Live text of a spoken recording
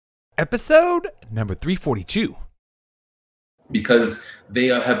episode number 342. Because they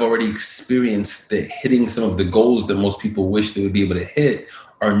have already experienced that hitting some of the goals that most people wish they would be able to hit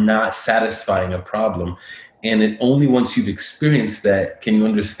are not satisfying a problem. And it only once you've experienced that can you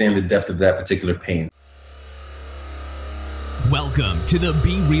understand the depth of that particular pain. Welcome to the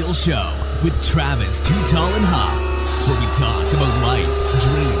Be Real Show with Travis Too Tall and Huff, where we talk about life,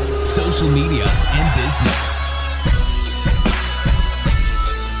 dreams, social media, and business.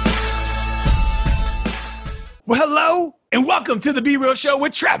 Well, hello, and welcome to the Be Real Show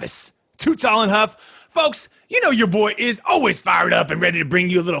with Travis Too Tall and Huff. Folks, you know your boy is always fired up and ready to bring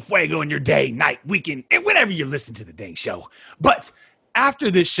you a little fuego in your day, night, weekend, and whenever you listen to the dang show. But after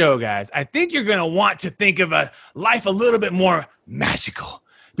this show, guys, I think you're going to want to think of a life a little bit more magical,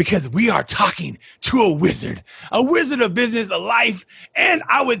 because we are talking to a wizard of business, a life, and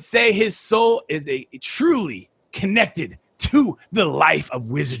I would say his soul is a truly connected to the life of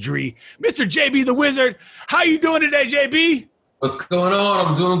wizardry. Mr. JB the Wizard, how you doing today, JB? What's going on?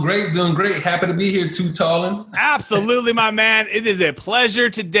 I'm doing great. Happy to be here, Too Tallin'. Absolutely, my man. It is a pleasure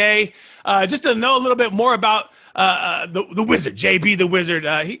today just to know a little bit more about the wizard, JB the Wizard.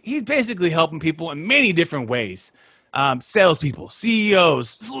 He's basically helping people in many different ways. Salespeople, CEOs,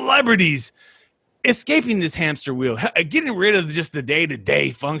 celebrities, escaping this hamster wheel, getting rid of just the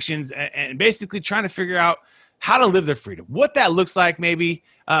day-to-day functions and basically trying to figure out how to live their freedom, what that looks like. Maybe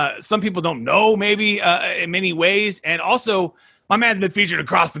some people don't know, maybe in many ways. And also, my man's been featured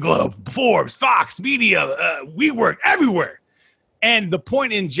across the globe, Forbes, Fox, media, WeWork, everywhere. And the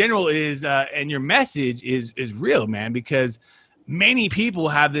point in general is, and your message is real, man, because many people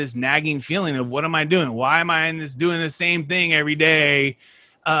have this nagging feeling of, what am I doing? Why am I doing the same thing every day?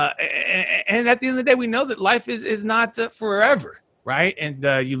 And at the end of the day, we know that life is not forever. Right. And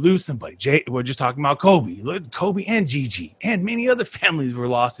you lose somebody. We're just talking about Kobe and Gigi and many other families were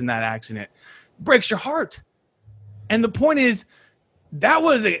lost in that accident. Breaks your heart. And the point is, that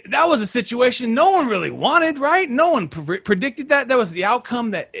was a situation no one really wanted. Right. No one predicted that. That was the outcome,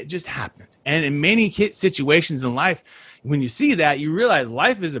 that it just happened. And in many situations in life, when you see that, you realize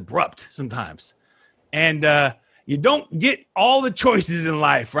life is abrupt sometimes. And you don't get all the choices in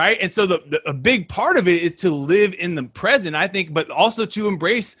life, right? And so a big part of it is to live in the present, I think, but also to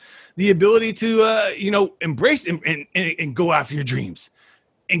embrace the ability to, embrace and go after your dreams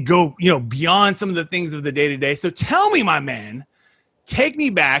and go, beyond some of the things of the day-to-day. So tell me, my man, take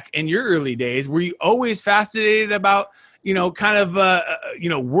me back in your early days. Were you always fascinated about,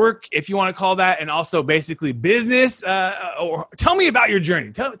 work, if you want to call that, and also basically business? Or tell me about your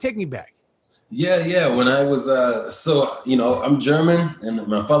journey. Take me back. Yeah. When I was, I'm German and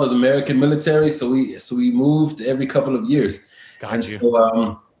my father's American military. So we moved every couple of years.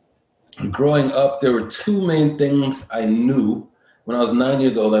 So growing up, there were two main things I knew when I was 9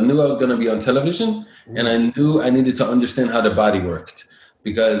 years old. I knew I was going to be on television, and I knew I needed to understand how the body worked,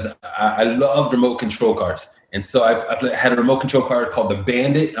 because I loved remote control cars. And so I had a remote control car called the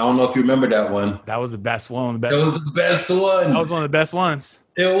Bandit. I don't know if you remember that one. That was the best one. That was the best one. That was one of the best ones.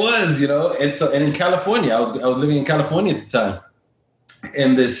 It was, and in California, I was living in California at the time,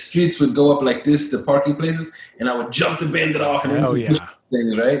 and the streets would go up like this to parking places, and I would jump the Bandit off and push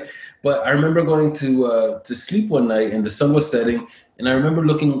things, right? But I remember going to sleep one night, and the sun was setting, and I remember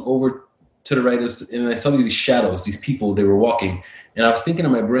looking over to the right, and I saw these shadows, these people, they were walking, and I was thinking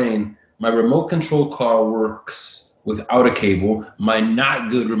in my brain, my remote control car works without a cable. My not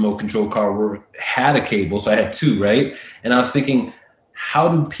good remote control car had a cable, so I had two, right? And I was thinking, how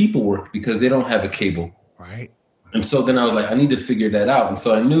do people work? Because they don't have a cable. Right. And so then I was like, I need to figure that out. And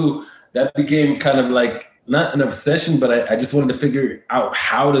so I knew that became kind of like, not an obsession, but I just wanted to figure out,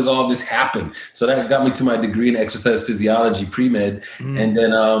 how does all this happen? So that got me to my degree in exercise physiology, pre-med. And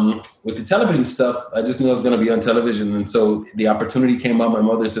then with the television stuff, I just knew I was going to be on television. And so the opportunity came up. My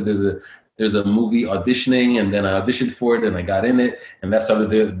mother said there's a movie auditioning, and then I auditioned for it and I got in it. And that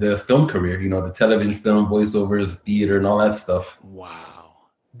started the film career, the television, film, voiceovers, theater, and all that stuff. Wow.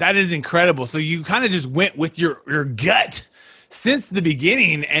 That is incredible. So you kind of just went with your gut since the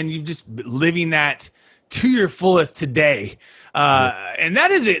beginning, and you've just been living that to your fullest today. And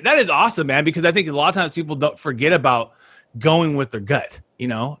that is it. That is awesome, man, because I think a lot of times people don't forget about going with their gut.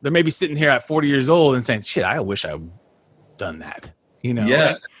 They may be sitting here at 40 years old and saying, shit, I wish I had done that.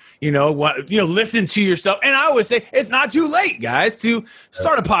 Yeah. Listen to yourself. And I always say it's not too late, guys, to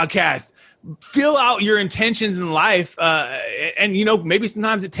start a podcast, fill out your intentions in life. And maybe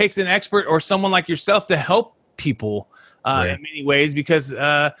sometimes it takes an expert or someone like yourself to help people in many ways, because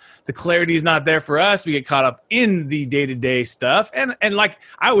the clarity is not there for us. We get caught up in the day-to-day stuff. And like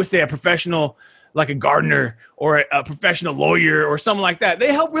I always say, a professional like a gardener or a professional lawyer or something like that.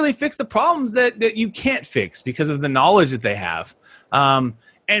 They help really fix the problems that you can't fix because of the knowledge that they have. And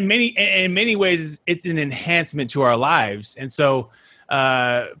in many ways, it's an enhancement to our lives. And so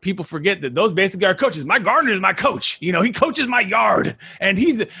people forget that those basically are coaches. My gardener is my coach. He coaches my yard, and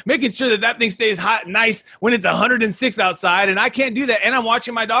he's making sure that thing stays hot and nice when it's 106 outside, and I can't do that. And I'm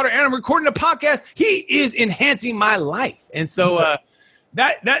watching my daughter, and I'm recording a podcast. He is enhancing my life. And so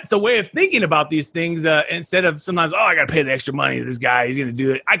that's a way of thinking about these things instead of sometimes, I got to pay the extra money to this guy. He's going to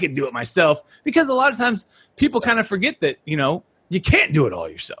do it. I can do it myself. Because a lot of times people kind of forget that, you can't do it all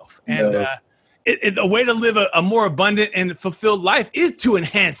yourself. And a way to live a more abundant and fulfilled life is to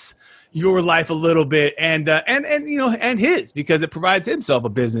enhance your life a little bit and his, because it provides himself a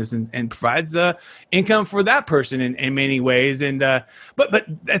business and provides income for that person in many ways. And but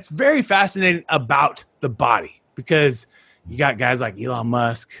that's very fascinating about the body, because you got guys like Elon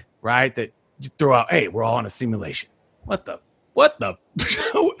Musk, right? That just throw out, hey, we're all in a simulation. What the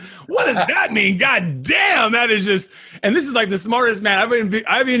what does that mean? God damn, that is just, and this is like the smartest man.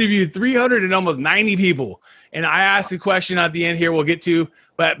 I've interviewed 390 people, and I asked a question at the end here we'll get to,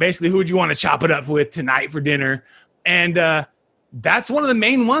 but basically, who would you want to chop it up with tonight for dinner? And that's one of the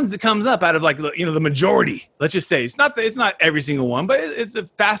main ones that comes up out of the majority. Let's just say it's not every single one, but it's a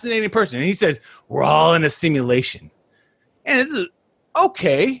fascinating person. And he says, we're all in a simulation. And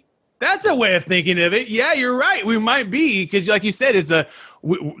okay. That's a way of thinking of it. Yeah, you're right. We might be, because like you said, it's the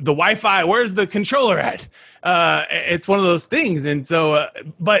Wi-Fi. Where's the controller at? It's one of those things. And so,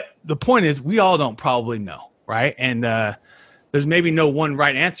 but the point is, we all don't probably know, right? And there's maybe no one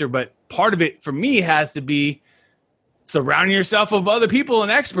right answer, but part of it for me has to be surrounding yourself with other people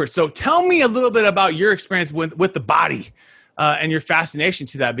and experts. So tell me a little bit about your experience with the body and your fascination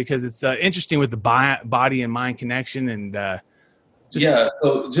to that, because it's interesting with the body and mind connection and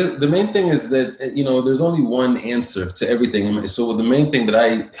so just the main thing is that, there's only one answer to everything. So the main thing that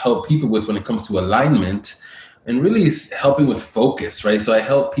I help people with when it comes to alignment and really is helping with focus, right? So I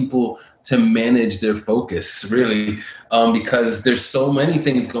help people to manage their focus, really, because there's so many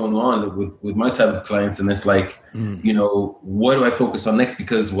things going on with my type of clients. And it's like, what do I focus on next?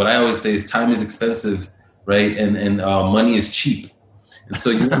 Because what I always say is time is expensive, right? And money is cheap. And so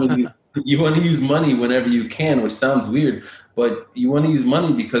you want to use money whenever you can, which sounds weird, but you want to use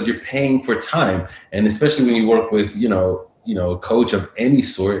money because you're paying for time. And especially when you work with, a coach of any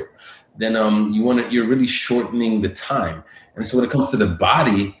sort, then you're really shortening the time. And so when it comes to the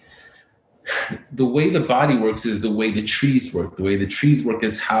body, the way the body works is the way the trees work. The way the trees work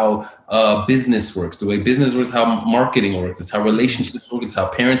is how business works. The way business works, how marketing works. It's how relationships work. It's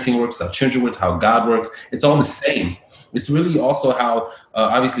how parenting works, how children works, how God works. It's all the same. It's really also how,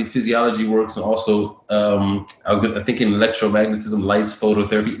 obviously, physiology works, and also, I was thinking electromagnetism, lights,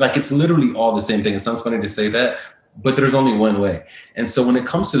 phototherapy. Like, it's literally all the same thing. It sounds funny to say that, but there's only one way. And so when it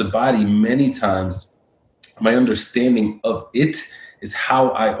comes to the body, many times my understanding of it is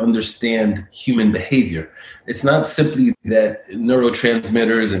how I understand human behavior. It's not simply that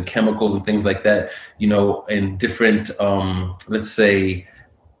neurotransmitters and chemicals and things like that, and different,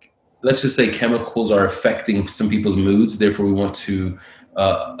 let's just say chemicals are affecting some people's moods. Therefore, we want to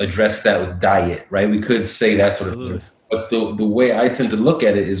address that with diet, right? We could say that sort of thing. But the way I tend to look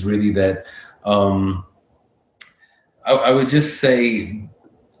at it is really that I would just say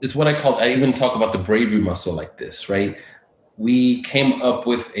it's what I even talk about the bravery muscle like this, right? We came up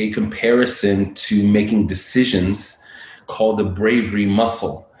with a comparison to making decisions called the bravery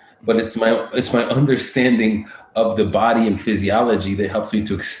muscle. But it's my understanding of the body and physiology that helps me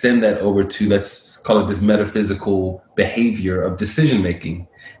to extend that over to, let's call it this metaphysical behavior of decision making.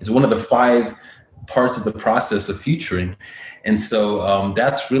 It's one of the 5 parts of the process of futuring. And so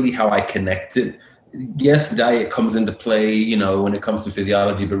that's really how I connect it. Yes, diet comes into play, when it comes to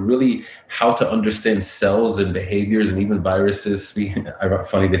physiology, but really how to understand cells and behaviors and even viruses.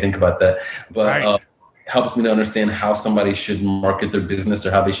 Funny to think about that, but right. Helps me to understand how somebody should market their business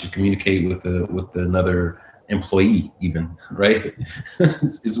or how they should communicate with another employee even, right?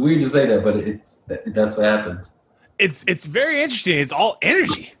 It's weird to say that, but that's what happens. It's very interesting. It's all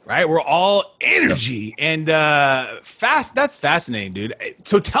energy, right? We're all energy and that's fascinating, dude.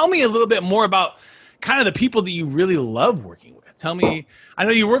 So tell me a little bit more about kind of the people that you really love working with. Tell me, I know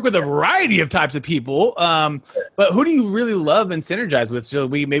you work with a variety of types of people, but who do you really love and synergize with? So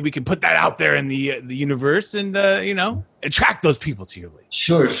maybe we can put that out there in the universe and, attract those people to your league.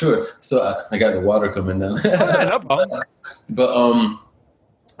 Sure. So I got the water coming down. No problem. But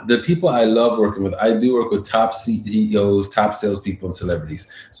the people I love working with, I do work with top CEOs, top salespeople, and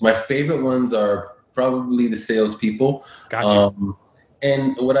celebrities. So my favorite ones are probably the salespeople. Gotcha.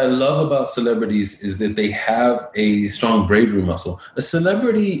 And what I love about celebrities is that they have a strong bravery muscle. A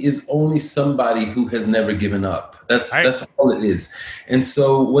celebrity is only somebody who has never given up. That's all it is. And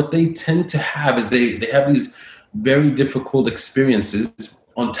so what they tend to have is they have these very difficult experiences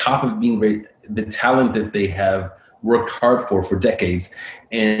on top of being the talent that they have worked hard for decades.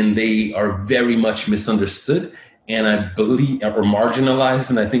 And they are very much misunderstood. And I believe, or marginalized.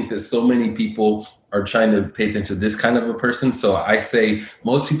 And I think that so many people are trying to pay attention to this kind of a person. So I say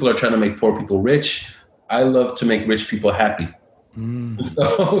most people are trying to make poor people rich. I love to make rich people happy.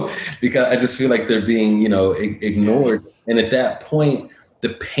 So because I just feel like they're being, ignored. And at that point, the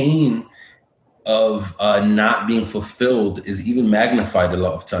pain of not being fulfilled is even magnified a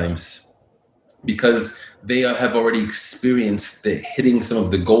lot of times, because they have already experienced that hitting some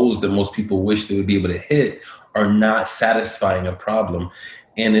of the goals that most people wish they would be able to hit are not satisfying a problem.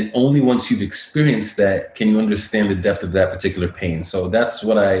 And only once you've experienced that can you understand the depth of that particular pain. So that's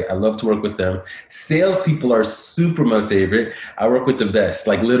what I love to work with them. Salespeople are super my favorite. I work with the best,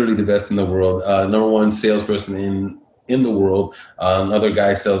 like literally the best in the world. Number one salesperson in the world. Another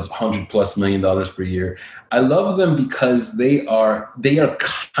guy sells $100+ million per year. I love them because they are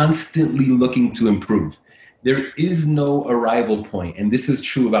constantly looking to improve. There is no arrival point, and this is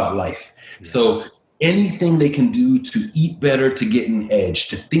true about life. Yeah. So anything they can do to eat better, to get an edge,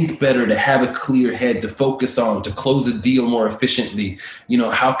 to think better, to have a clear head, to focus on, to close a deal more efficiently.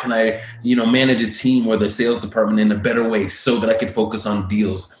 How can I, manage a team or the sales department in a better way so that I can focus on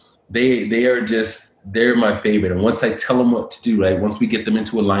deals? They're my favorite. And once I tell them what to do, right, once we get them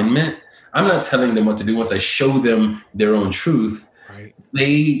into alignment, I'm not telling them what to do. Once I show them their own truth, right,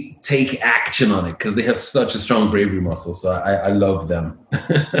 they take action on it because they have such a strong bravery muscle. So I love them.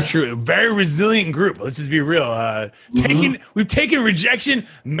 True. Very resilient group. Let's just be real. We've taken rejection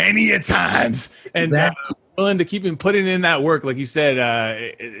many a times, and willing to keep putting in that work. Like you said,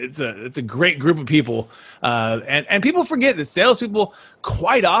 it's a great group of people. And people forget that salespeople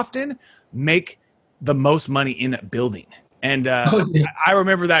quite often make the most money in a building. And I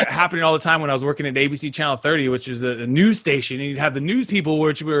remember that happening all the time when I was working at ABC Channel 30, which was a news station. And you'd have the news people,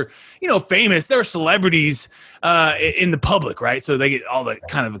 which were, famous. They were celebrities in the public, right? So they get all the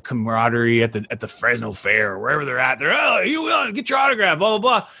kind of camaraderie at the Fresno Fair or wherever they're at. They're, you want to get your autograph, blah,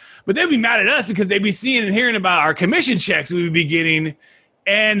 blah, blah. But they'd be mad at us because they'd be seeing and hearing about our commission checks we would be getting.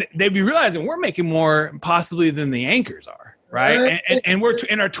 And they'd be realizing we're making more possibly than the anchors are. Right. And we're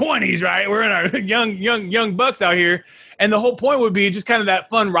in our 20s, right? We're in our young bucks out here. And the whole point would be just kind of that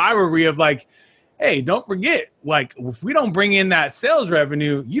fun rivalry of like, hey, don't forget, like, if we don't bring in that sales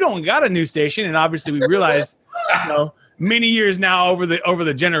revenue, you don't got a news station. And obviously we realize, many years now over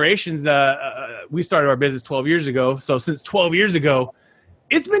the generations, we started our business 12 years ago. So since 12 years ago,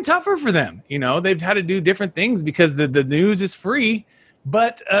 it's been tougher for them. They've had to do different things because the news is free,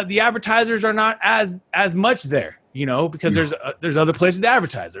 but the advertisers are not as much there. Because there's other places to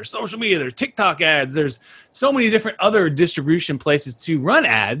advertise. There's social media, there's TikTok ads, there's so many different other distribution places to run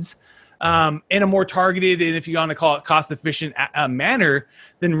ads in a more targeted, and if you want to call it cost efficient manner,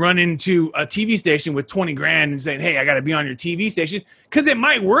 than run into a TV station with 20 grand and saying, hey, I got to be on your TV station, because it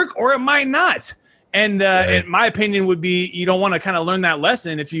might work or it might not. And in my opinion would be, you don't want to kind of learn that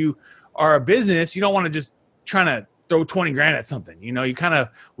lesson. If you are a business, you don't want to just trying to throw 20 grand at something. You kind of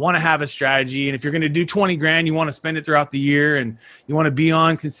want to have a strategy. And if you're going to do 20 grand, you want to spend it throughout the year, and you want to be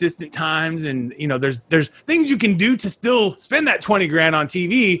on consistent times. And, there's things you can do to still spend that 20 grand on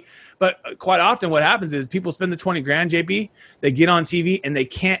TV. But quite often what happens is people spend the 20 grand, JP, they get on TV and they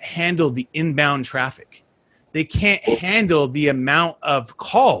can't handle the inbound traffic. They can't handle the amount of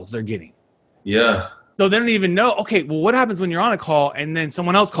calls they're getting. Yeah. So they don't even know, okay, well, what happens when you're on a call and then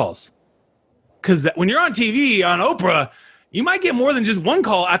someone else calls? Because when you're on TV, on Oprah, you might get more than just one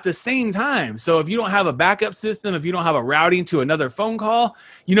call at the same time. So if you don't have a backup system, if you don't have a routing to another phone call,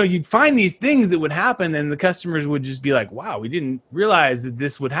 you'd find these things that would happen, and the customers would just be like, wow, we didn't realize that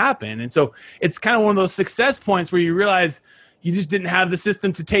this would happen. And so it's kind of one of those success points where you realize you just didn't have the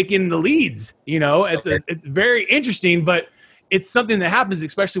system to take in the leads. It's very interesting, but it's something that happens,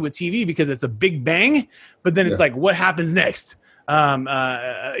 especially with TV, because it's a big bang, but then it's like, what happens next?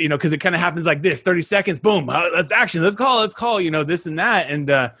 Because it kind of happens like this, 30 seconds, boom, let's action, let's call, this and that.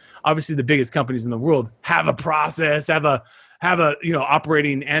 And obviously the biggest companies in the world have a process, have a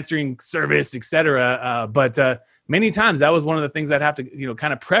operating, answering service, et cetera. But many times that was one of the things I'd have to,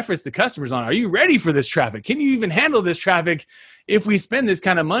 kind of preface the customers on. Are you ready for this traffic? Can you even handle this traffic if we spend this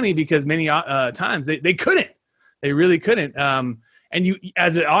kind of money? Because many times they couldn't. They really couldn't. And you,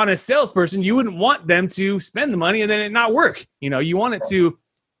 as an honest salesperson, you wouldn't want them to spend the money and then it not work. You want it to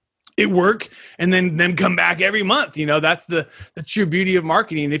it work and then come back every month. You know, that's the true beauty of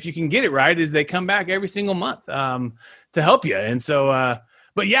marketing. If you can get it right, is they come back every single month to help you. And so,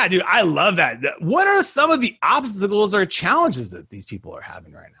 but yeah, dude, I love that. What are some of the obstacles or challenges that these people are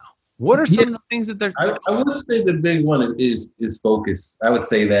having right now? What are some of the things that they're? I would say the big one is focus. I would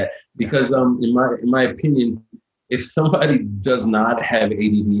say that because in my opinion, if somebody does not have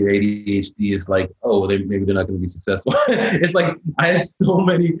ADD or ADHD, it's like, oh, maybe they're not going to be successful. It's like I have so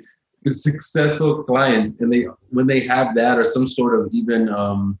many successful clients, and when they have that or some sort of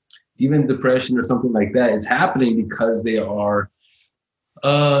even depression or something like that, it's happening because they are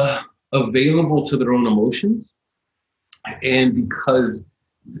available to their own emotions, and because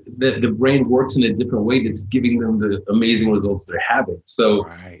the brain works in a different way that's giving them the amazing results they're having. So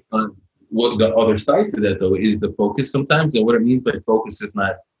what the other side to that, though, is the focus sometimes. And what it means by focus is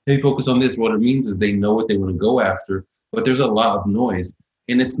not, hey, focus on this. What it means is they know what they want to go after, but there's a lot of noise.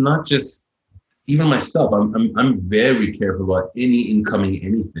 And it's not just, even myself, I'm very careful about any incoming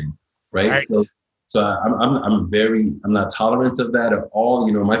anything, right? So I'm not tolerant of that at all.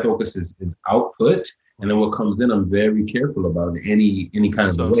 You know, my focus is output. And then what comes in, I'm very careful about any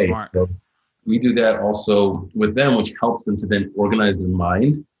kind of way. Smart. So we do that also with them, which helps them to then organize their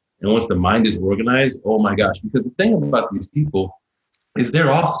mind. And once the mind is organized, oh my gosh, because the thing about these people is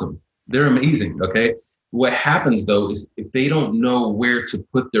they're awesome. They're amazing, okay? What happens though is if they don't know where to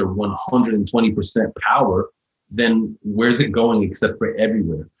put their 120% power, then where's it going except for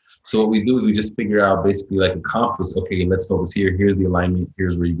everywhere? So what we do is we just figure out basically like a compass. Okay, let's focus here. Here's the alignment.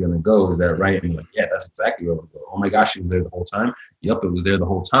 Here's where you're going to go. Is that right? And you're like, yeah, that's exactly where I'm going to go. Oh my gosh, it was there the whole time. Yep, it was there the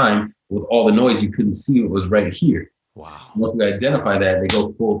whole time. With all the noise, you couldn't see it was right here. Wow. Once we identify that, they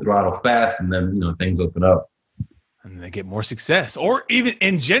go full throttle fast, and then, you know, things open up. And they get more success. Or even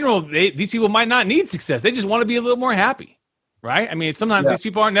in general, these people might not need success. They just want to be a little more happy, right? I mean, sometimes these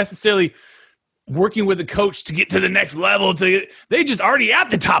people aren't necessarily working with a coach to get to the next level. They just already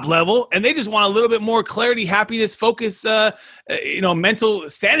at the top level, and they just want a little bit more clarity, happiness, focus, mental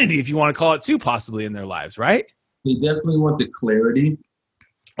sanity, if you want to call it too, possibly in their lives, right? They definitely want the clarity.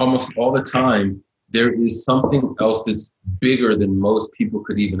 Almost all the time, there is something else that's bigger than most people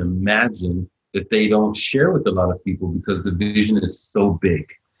could even imagine that they don't share with a lot of people because the vision is so big.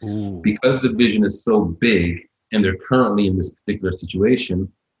 Ooh. Because the vision is so big and they're currently in this particular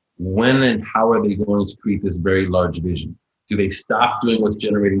situation, when and how are they going to create this very large vision? Do they stop doing what's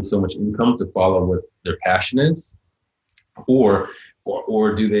generating so much income to follow what their passion is? Or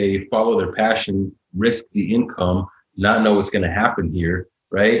do they follow their passion, risk the income, not know what's going to happen here,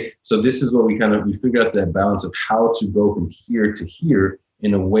 right? So this is where we figure out that balance of how to go from here to here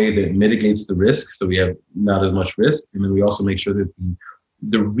in a way that mitigates the risk, so we have not as much risk. And then we also make sure that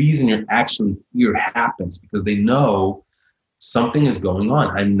the reason you're actually here happens because they know something is going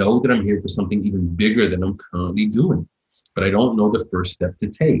on. I know that I'm here for something even bigger than I'm currently doing, but I don't know the first step to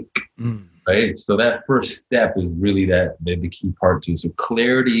take, right? So that first step is really the key part too. So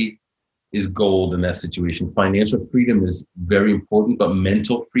clarity is gold in that situation. Financial freedom is very important, but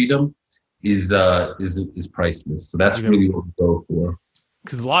mental freedom is priceless. So that's really what we go for.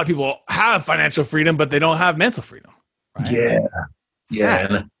 Because a lot of people have financial freedom, but they don't have mental freedom, right? Yeah.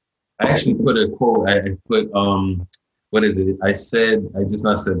 And I actually put a quote. I put what is it? I just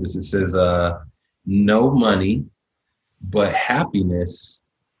not said this. It says, no money, but happiness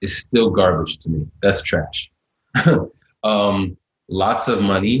is still garbage to me. That's trash. Lots of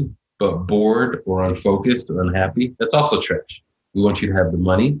money, but bored or unfocused or unhappy, that's also trash. We want you to have the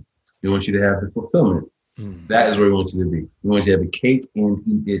money. We want you to have the fulfillment. That is where we want you to be. We want you to have the cake and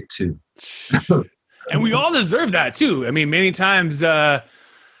eat it too. And we all deserve that too. I mean, many times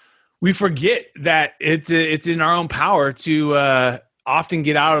we forget that it's in our own power to often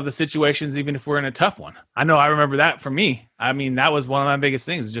get out of the situations, even if we're in a tough one. I know I remember that for me. I mean, that was one of my biggest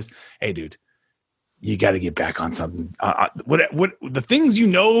things. Just, hey, dude, you got to get back on something. What the things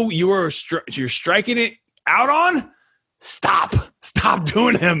you're striking it out on? Stop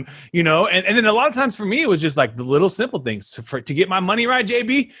doing them, and then a lot of times for me, it was just like the little simple things to get my money right.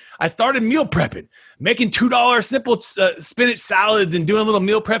 JB, I started meal prepping, making $2 simple spinach salads and doing little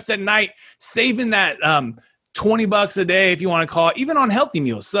meal preps at night, saving that $20 a day, if you want to call it, even on healthy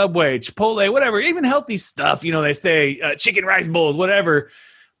meals, Subway, Chipotle, whatever, even healthy stuff, they say chicken rice bowls, whatever,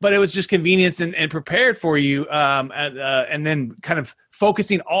 but it was just convenience and prepared for you. And then kind of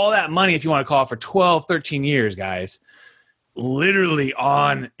focusing all that money, if you want to call it, for 12, 13 years, guys, literally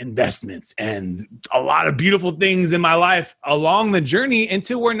on investments and a lot of beautiful things in my life along the journey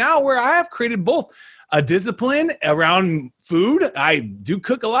until where I have created both a discipline around food. I do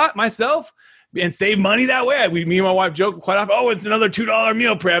cook a lot myself, and save money that way. Me and my wife joke quite often, oh, it's another $2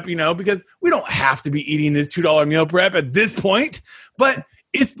 meal prep, because we don't have to be eating this $2 meal prep at this point, but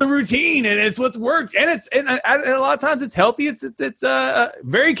it's the routine and it's what's worked. And a lot of times it's healthy. It's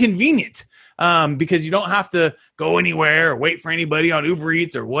very convenient because you don't have to go anywhere or wait for anybody on Uber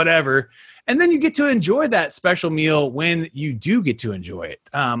Eats or whatever. And then you get to enjoy that special meal when you do get to enjoy it.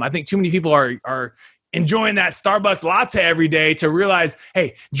 I think too many people are enjoying that Starbucks latte every day to realize,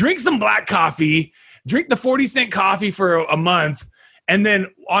 hey, drink some black coffee, drink the 40-cent coffee for a month. And then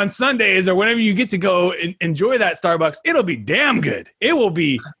on Sundays or whenever you get to go and enjoy that Starbucks, it'll be damn good. It will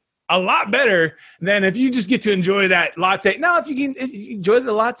be a lot better than if you just get to enjoy that latte. Now, if you enjoy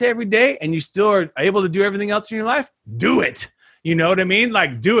the latte every day and you still are able to do everything else in your life, do it. You know what I mean?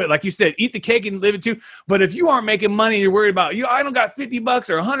 Like, do it. Like you said, eat the cake and live it too. But if you aren't making money, you're worried about, I don't got $50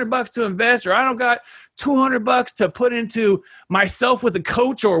 or $100 to invest, or I don't got $200 to put into myself with a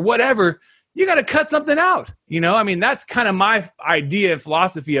coach or whatever, you got to cut something out. That's kind of my idea and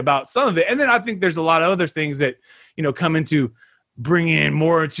philosophy about some of it. And then I think there's a lot of other things that, come into bringing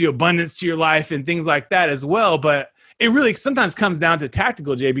more to abundance to your life and things like that as well. But it really sometimes comes down to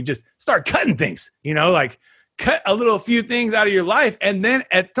tactical, JB. Just start cutting things, like cut a few things out of your life. And then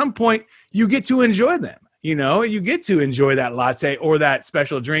at some point you get to enjoy them. You get to enjoy that latte or that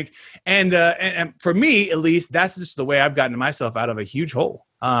special drink. And for me, at least, that's just the way I've gotten myself out of a huge hole.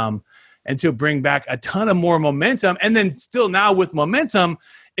 And to bring back a ton of more momentum. And then still now with momentum,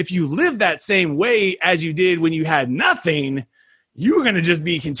 if you live that same way as you did when you had nothing, you're going to just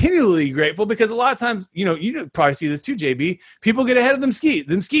be continually grateful, because a lot of times, you probably see this too, JB, people get ahead of them skis,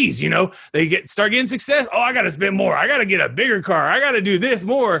 they start getting success. Oh, I got to spend more. I got to get a bigger car. I got to do this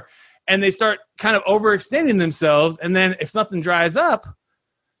more. And they start kind of overextending themselves. And then if something dries up,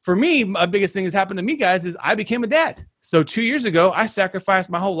 for me, my biggest thing that's happened to me, guys, is I became a dad. So 2 years ago, I sacrificed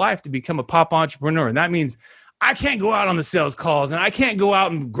my whole life to become a pop entrepreneur. And that means I can't go out on the sales calls, and I can't go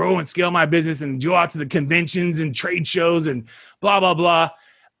out and grow and scale my business and go out to the conventions and trade shows and blah, blah, blah.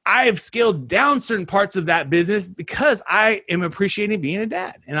 I have scaled down certain parts of that business because I am appreciating being a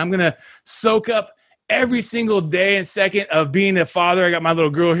dad. And I'm going to soak up every single day and second of being a father. I got my little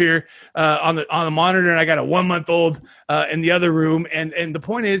girl here on the monitor, and I got a 1-month-old in the other room. And the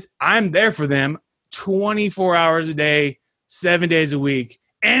point is, I'm there for them 24 hours a day, 7 days a week,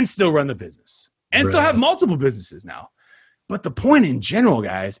 and still run the business and still have multiple businesses now. But the point in general,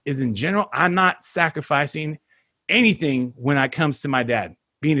 guys, is I'm not sacrificing anything when it comes to my dad,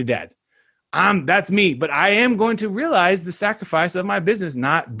 being a dad. That's me, but I am going to realize the sacrifice of my business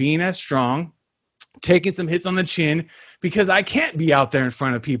not being as strong, taking some hits on the chin, because I can't be out there in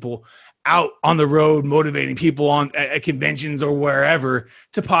front of people, out on the road, motivating people at conventions or wherever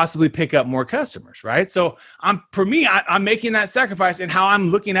to possibly pick up more customers, right? So I'm making that sacrifice, and how I'm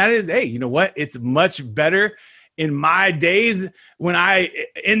looking at it is, hey, you know what? It's much better in my days when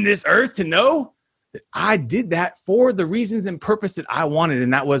in this earth to know that I did that for the reasons and purpose that I wanted.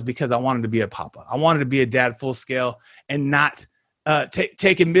 And that was because I wanted to be a papa. I wanted to be a dad full scale and not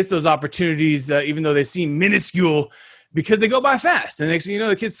take and miss those opportunities, even though they seem minuscule, because they go by fast. And next thing you know,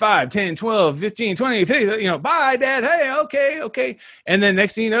 the kid's 5, 10, 12, 15, 20, 50, bye, dad. Hey, okay. And then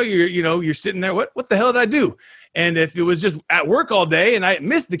next thing you know, you're sitting there. What the hell did I do? And if it was just at work all day and I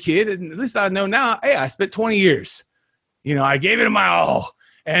missed the kid, at least I know now, hey, I spent 20 years. I gave it my all.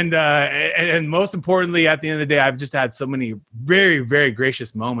 And most importantly, at the end of the day, I've just had so many very, very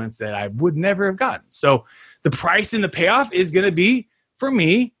gracious moments that I would never have gotten. So the price and the payoff is going to be, for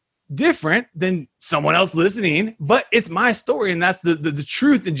me, different than someone else listening, but it's my story. And that's the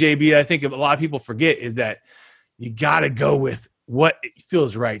truth that JB, I think a lot of people forget, is that you got to go with what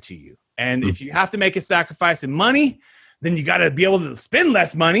feels right to you. And if you have to make a sacrifice in money, then you got to be able to spend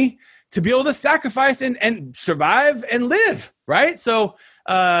less money to be able to sacrifice and survive and live. Right. So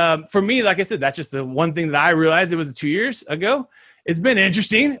for me, like I said, that's just the one thing that I realized. It was 2 years ago. It's been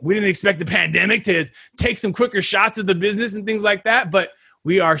interesting. We didn't expect the pandemic to take some quicker shots at the business and things like that, but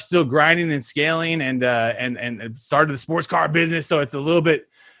we are still grinding and scaling and started the sports car business. So it's a little bit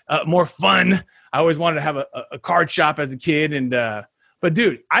more fun. I always wanted to have a card shop as a kid. But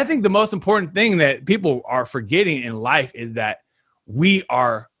dude, I think the most important thing that people are forgetting in life is that we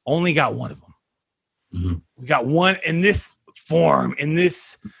are only got one of them. Mm-hmm. We got one in this form, in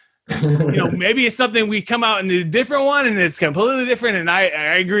this, maybe it's something we come out in a different one and it's completely different. And I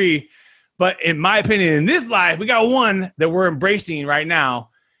agree. But in my opinion, in this life, we got one that we're embracing right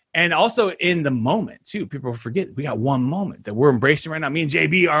now. And also in the moment too. People forget we got one moment that we're embracing right now. Me and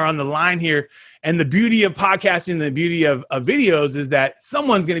JB are on the line here. And the beauty of podcasting, the beauty of videos is that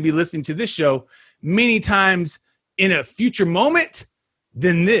someone's going to be listening to this show many times in a future moment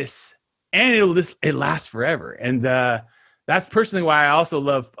than this and it lasts forever. And that's personally why I also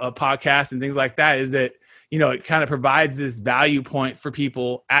love podcasts and things like that, is that, you know, it kind of provides this value point for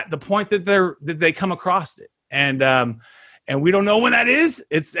people at the point that they come across it. And we don't know when that is.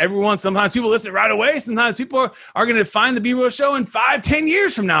 It's everyone. Sometimes people listen right away. Sometimes people are going to find the Be Real Show in 5-10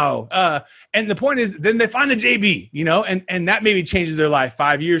 years from now. And the point is, then they find the JB, you know, and that maybe changes their life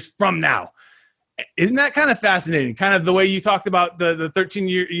 5 years from now. Isn't that kind of fascinating? Kind of the way you talked about the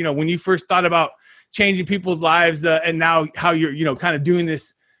 13-year, you know, when you first thought about changing people's lives, and now how you're, you know, kind of doing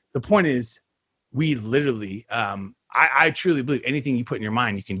this. The point is, we literally, I truly believe anything you put in your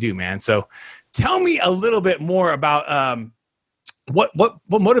mind, you can do, man. So tell me a little bit more about what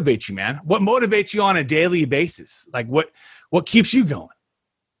motivates you, man. What motivates you on a daily basis? Like what keeps you going?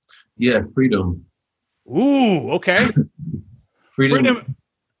 Yeah, freedom. Ooh, okay. Freedom.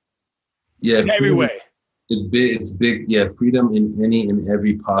 Yeah, in every way. It's big. It's big. Yeah, freedom in any and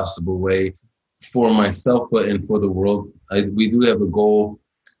every possible way for myself, but and for the world. We do have a goal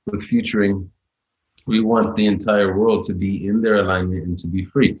with Futuring. We want the entire world to be in their alignment and to be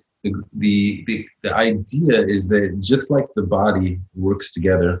free. The idea is that just like the body works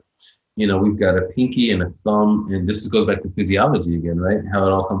together, you know, we've got a pinky and a thumb, and this goes back to physiology again, right? How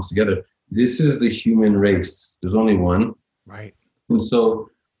it all comes together. This is the human race. There's only one. Right. And so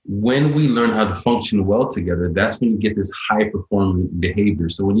when we learn how to function well together, that's when you get this high performing behavior.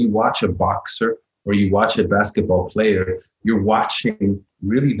 So when you watch a boxer or you watch a basketball player, you're watching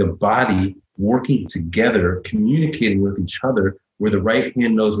really the body working together, communicating with each other, where the right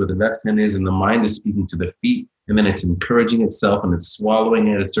hand knows where the left hand is, and the mind is speaking to the feet, and then it's encouraging itself, and it's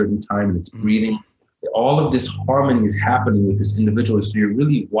swallowing at a certain time, and it's breathing. All of this harmony is happening with this individual. So you're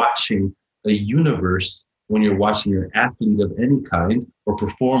really watching a universe when you're watching an athlete of any kind, or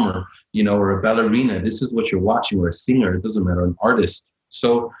performer, you know, or a ballerina. This is what you're watching, or a singer, it doesn't matter, an artist.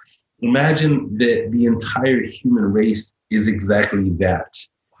 So imagine that the entire human race is exactly that.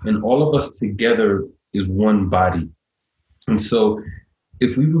 And all of us together is one body. And so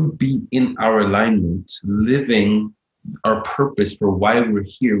if we would be in our alignment, living our purpose for why we're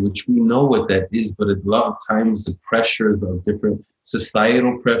here, which we know what that is, but a lot of times the pressures of different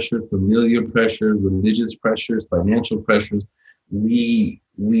societal pressures, familial pressures, religious pressures, financial pressures, we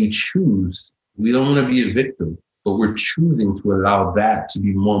choose. We don't want to be a victim, but we're choosing to allow that to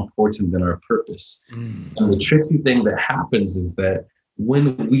be more important than our purpose. And the tricky thing that happens is that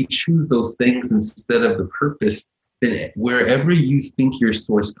when we choose those things instead of the purpose, then wherever you think your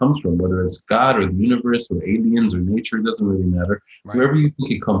source comes from, whether it's God or the universe or aliens or nature, it doesn't really matter. Right. Wherever you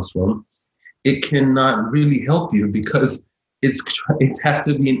think it comes from, it cannot really help you because it has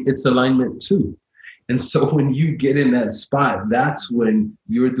to be in its alignment too. And so when you get in that spot, that's when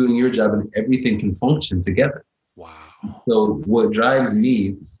you're doing your job and everything can function together. Wow. So what drives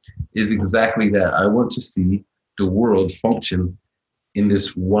me is exactly that. I want to see the world function in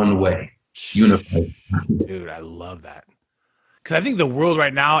this one way, unified. Dude, I love that. Because I think the world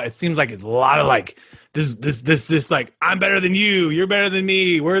right now, it seems like it's a lot of like this like, I'm better than you, you're better than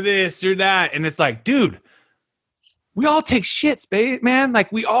me, we're this, you're that. And it's like, dude, we all take shits, babe, man. Like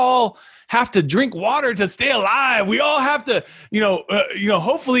we all have to drink water to stay alive. We all have to,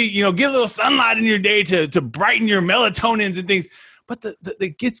 hopefully, get a little sunlight in your day to brighten your melatonins and things. But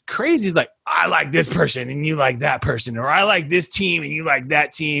it gets crazy. It's like, I like this person and you like that person, or I like this team and you like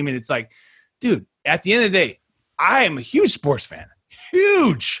that team. And it's like, dude, at the end of the day, I am a huge sports fan,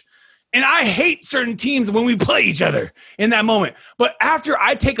 huge. And I hate certain teams when we play each other in that moment. But after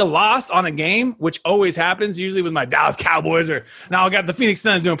I take a loss on a game, which always happens, usually with my Dallas Cowboys, or now I got the Phoenix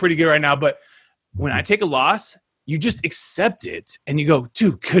Suns doing pretty good right now. But when I take a loss, you just accept it and you go,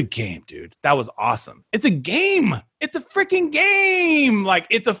 dude, good game, dude. That was awesome. It's a game. It's a freaking game. Like,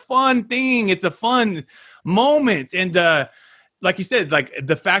 it's a fun thing. It's a fun moment. And like you said, like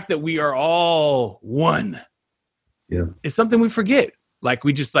the fact that we are all one is something we forget. Like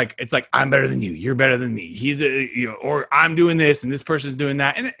we just like, it's like, I'm better than you. You're better than me. He's or I'm doing this and this person's doing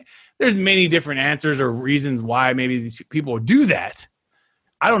that. And there's many different answers or reasons why maybe these people do that.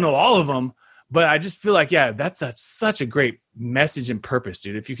 I don't know all of them. But I just feel like, that's such a great message and purpose,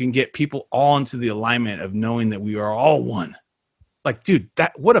 dude. If you can get people all into the alignment of knowing that we are all one. Like, dude,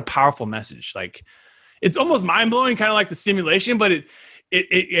 what a powerful message. Like, it's almost mind-blowing, kind of like the simulation, but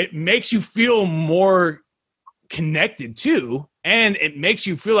it makes you feel more connected too. And it makes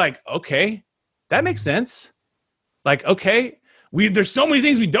you feel like, okay, that makes sense. Like, okay, there's so many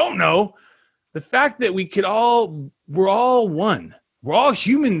things we don't know. The fact that we're all one. We're all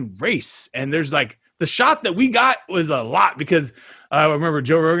human race, and there's the shot that we got was a lot because I remember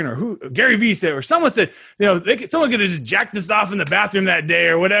Joe Rogan or Gary Vee said, or someone said, someone could have just jacked us off in the bathroom that day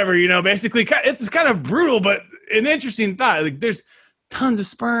or whatever, basically it's kind of brutal, but an interesting thought. Like there's tons of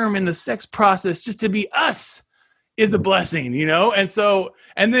sperm in the sex process. Just to be us is a blessing,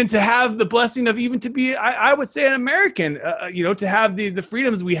 and then to have the blessing of even to be, I would say, an American, to have the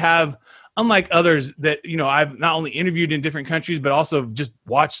freedoms we have, unlike others that, I've not only interviewed in different countries, but also just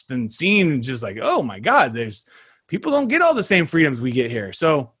watched and seen and just like, oh my God, people don't get all the same freedoms we get here.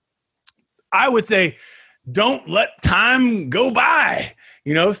 So I would say, don't let time go by,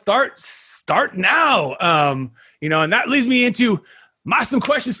 start now. And that leads me into some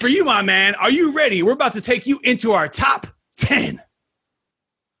questions for you, my man. Are you ready? We're about to take you into our top 10.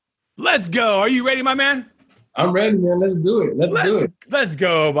 Let's go. Are you ready, my man? I'm ready, man. Let's do it. Let's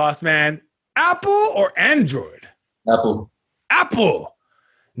go, boss man. Apple or Android? Apple.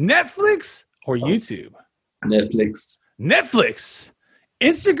 Netflix or YouTube? Netflix.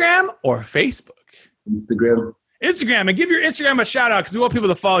 Instagram or Facebook? Instagram. And give your Instagram a shout out because we want people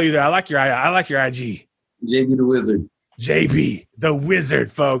to follow you there. I like your IG. JB the Wizard. JB the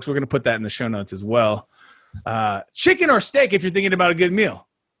Wizard, folks. We're going to put that in the show notes as well. Chicken or steak if you're thinking about a good meal?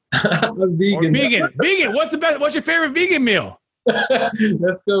 I'm vegan. Or vegan. Vegan. What's your favorite vegan meal?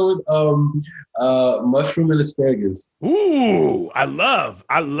 Let's go with mushroom and asparagus. Ooh, I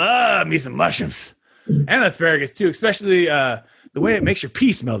love me some mushrooms and asparagus too, especially the way it makes your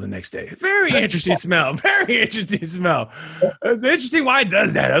pee smell the next day. Very interesting smell. Very interesting smell. It's interesting why it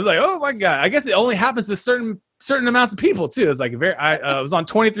does that. I was like, oh my God. I guess it only happens to certain amounts of people too. It's like I was on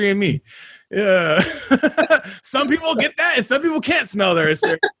 23andMe. Yeah. Some people get that and some people can't smell their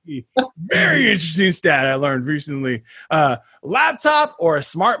asparagus. Very interesting stat I learned recently. Laptop or a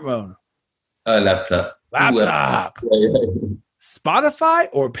smartphone? Laptop. Spotify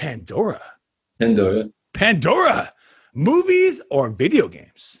or Pandora? Pandora. Movies or video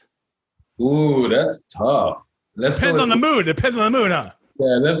games? Ooh, that's tough. Depends on the mood, huh?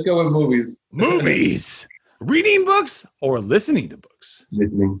 Yeah, let's go with movies. Movies. Reading books or listening to books?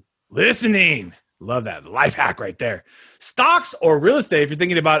 Listening. Love that. The life hack right there. Stocks or real estate if you're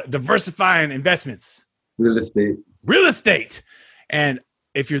thinking about diversifying investments? Real estate. And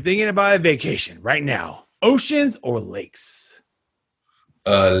if you're thinking about a vacation right now, oceans or lakes?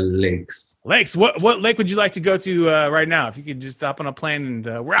 Lakes. What lake would you like to go to right now? If you could just hop on a plane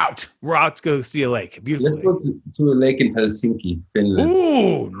and we're out to go see a lake. Beautiful. Let's go to a lake in Helsinki, Finland.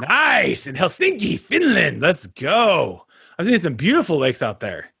 Ooh, nice. In Helsinki, Finland. Let's go. I've seen some beautiful lakes out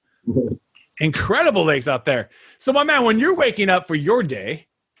there. Incredible lakes out there. So my man, when you're waking up for your day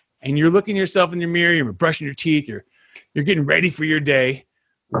and you're looking yourself in your mirror, you're brushing your teeth, you're getting ready for your day,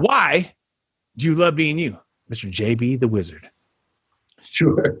 why do you love being you, Mr. JB the Wizard?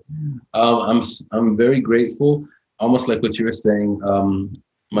 Sure. I'm very grateful. Almost like what you were saying.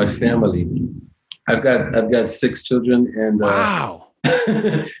 My family. I've got 6 children, and wow.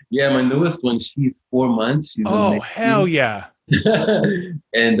 Yeah, my newest one, she's 4 months. She's amazing. Hell yeah.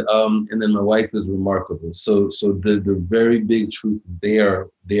 and then my wife is remarkable. So the very big truth, they are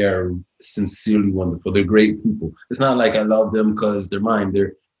sincerely wonderful. They're great people. It's not like I love them because they're mine.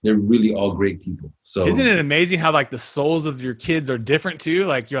 They're really all great people. So isn't it amazing how like the souls of your kids are different too?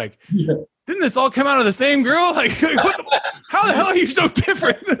 Like you're like, yeah. Didn't this all come out of the same girl? Like how the hell are you so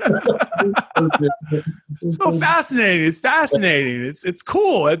different? It's so fascinating. It's fascinating. It's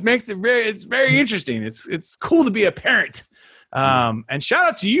cool. It makes it's very interesting. It's cool to be a parent. And shout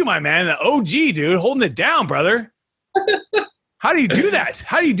out to you, my man, the OG dude, holding it down, brother. How do you do that?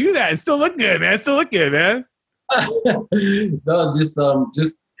 How do you do that and still look good, man? No, just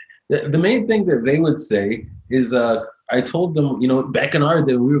the main thing that they would say is I told them, back in our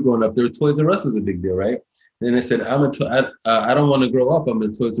day when we were growing up, there was Toys R Us was a big deal, right? And I said, I don't want to grow up. I'm a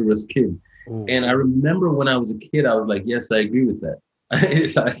Toys R Us kid. Ooh. And I remember when I was a kid, I was like, yes, I agree with that.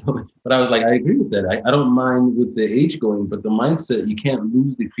 But I was like, I agree with that. I don't mind with the age going, but the mindset, you can't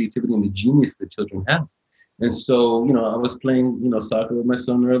lose the creativity and the genius that children have. And so, I was playing, soccer with my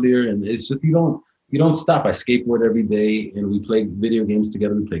son earlier, and it's just, you don't stop. I skateboard every day, and we play video games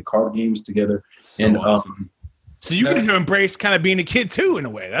together. We play card games together. So awesome. So you get to embrace kind of being a kid too, in a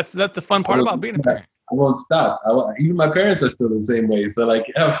way. That's the fun part about being a parent. I won't stop. Even my parents are still the same way. So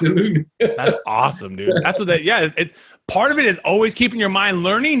absolutely. That's awesome, dude. That's what it's part of it is always keeping your mind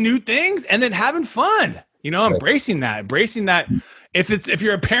learning new things and then having fun, embracing that. If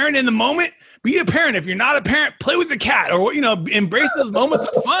you're a parent in the moment, be a parent. If you're not a parent, play with the cat or, embrace those moments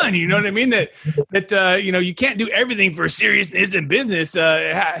of fun. You know what I mean? That you can't do everything for seriousness and business.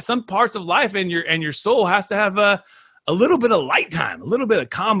 Some parts of life and your soul has to have a little bit of light time, a little bit of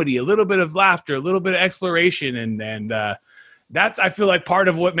comedy, a little bit of laughter, a little bit of exploration. And that's, I feel like, part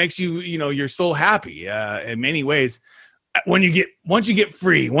of what makes you, your soul happy in many ways. Once you get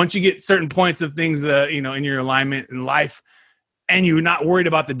free, once you get certain points of things that, in your alignment in life, and you're not worried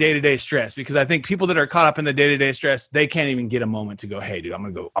about the day-to-day stress, because I think people that are caught up in the day-to-day stress, they can't even get a moment to go, hey dude, I'm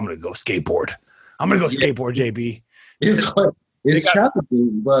going to go skateboard. I'm going to go skateboard, JB. It's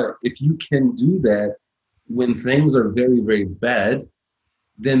challenging, but if you can do that when things are very, very bad,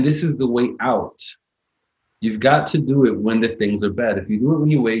 then this is the way out. You've got to do it when the things are bad. If you do it when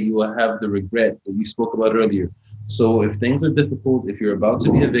you wait, you will have the regret that you spoke about earlier. So if things are difficult, if you're about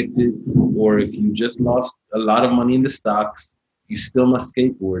to be evicted, or if you just lost a lot of money in the stocks, you still must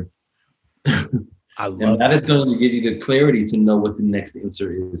skateboard. I love that. Is going to give you the clarity to know what the next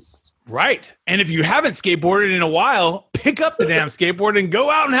answer is. Right. And if you haven't skateboarded in a while, pick up the damn skateboard and go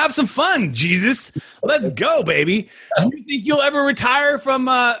out and have some fun. Jesus, let's go, baby. Do you think you'll ever retire from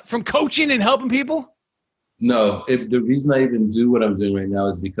coaching and helping people? No. The reason I even do what I'm doing right now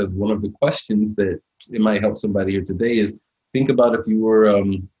is because one of the questions that it might help somebody here today is, think about if you were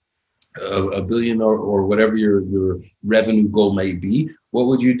a billion or whatever your revenue goal might be, what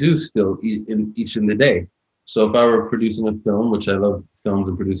would you do still in each in the day? So if I were producing a film, which I love films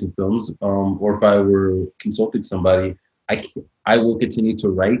and producing films, or if I were consulting somebody, I will continue to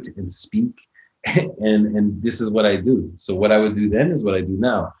write and speak, and this is what I do. So what I would do then is what I do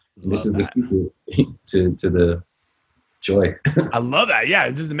now. And this is the secret to the joy. I love that. Yeah,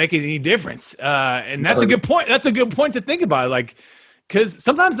 it doesn't make any difference, and that's a good point. That's a good point to think about, like. Because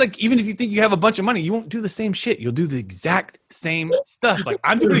sometimes, like, even if you think you have a bunch of money, you won't do the same shit. You'll do the exact same stuff. Like,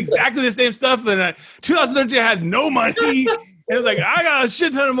 I'm doing exactly the same stuff. And 2013, I had no money. And it was like, I got a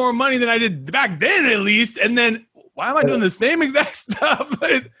shit ton of more money than I did back then, at least. And then, why am I doing the same exact stuff?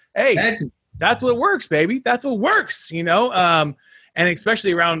 But, hey, that's what works, baby. That's what works, and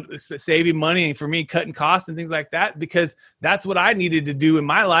especially around saving money and for me, cutting costs and things like that, because that's what I needed to do in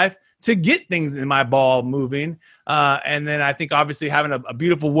my life to get things in my ball moving. And then I think obviously having a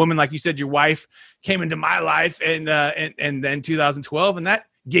beautiful woman, like you said, your wife came into my life and then 2012, and that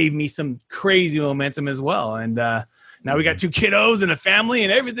gave me some crazy momentum as well. And now we got 2 kiddos and a family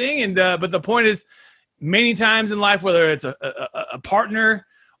and everything. And but the point is, many times in life, whether it's a partner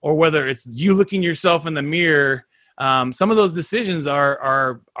or whether it's you looking yourself in the mirror, some of those decisions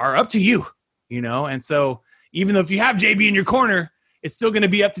are up to you, And so even though if you have JB in your corner, it's still going to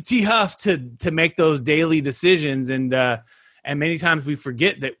be up to T Huff to make those daily decisions. And many times we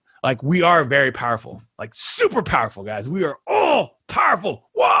forget that, like, we are very powerful, like super powerful, guys. We are all powerful.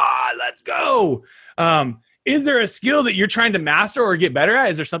 Wow, let's go. Is there a skill that you're trying to master or get better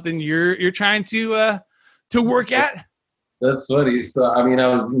at? Is there something you're trying to work at? That's funny. So, I mean, I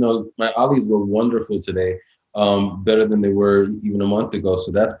was, my ollies were wonderful today. Better than they were even a month ago.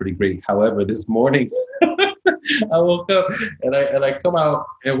 So that's pretty great. However, this morning I woke up and I come out,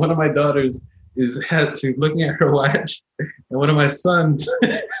 and one of my daughters she's looking at her watch, and one of my sons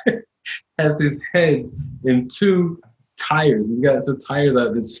has his head in 2 tires. We got some tires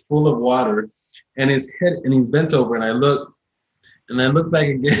out that's full of water, and his head, and he's bent over, and I look back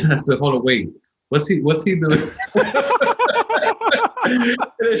again. I said, hold on, wait. What's he doing?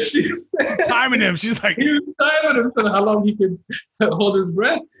 And she's timing him. She's like, he was timing him so how long he could hold his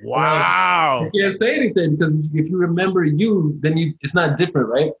breath. Wow. You can't say anything because if you remember then it's not different,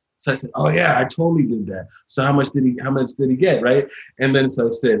 right? So I said, oh yeah, I totally did that. So how much did he get, right? And then so I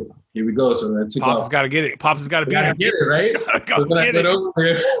said, here we go. So then I took Pops has got to get it. Pops has got to be there. Get it, right? So then I went over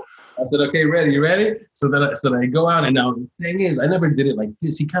there. I said, okay, ready? You ready? So then I go out, and now the thing is, I never did it like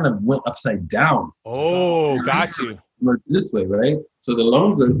this. He kind of went upside down. Oh, got you. This way, right? So the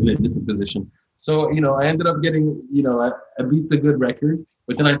lungs are in a different position. So, I ended up getting, I beat the good record.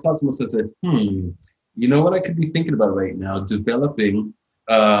 But then I thought to myself, I said, you know what I could be thinking about right now? Developing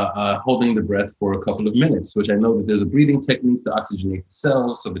holding the breath for a couple of minutes, which I know that there's a breathing technique to oxygenate the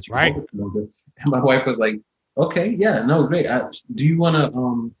cells so that you can hold it longer. And my wife was like, okay, yeah, no, great. Do you want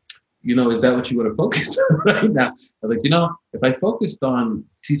to, is that what you want to focus on right now? I was like, if I focused on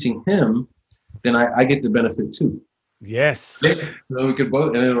teaching him, then I get the benefit too. Yes. So we could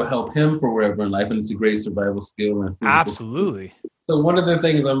both, and it'll help him for wherever in life, and it's a great survival skill. And absolutely. So one of the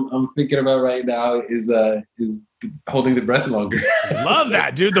things I'm thinking about right now is holding the breath longer. Love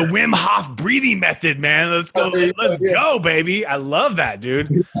that, dude. The Wim Hof breathing method, man. Let's go. Let's go, baby. I love that,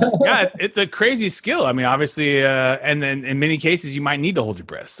 dude. Yeah, it's a crazy skill. I mean, obviously, and then in many cases, you might need to hold your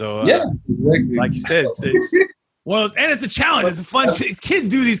breath. So, yeah, exactly. Like you said, it's well, and it's a challenge. It's a fun. Kids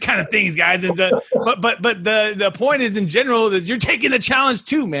do these kind of things, guys. And but the point is, in general, that you're taking the challenge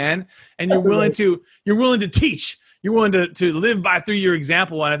too, man, and you're willing to teach. you're willing to live by through your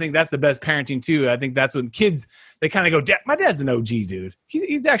example. And I think that's the best parenting too. I think that's when kids, they kind of go, my dad's an OG dude.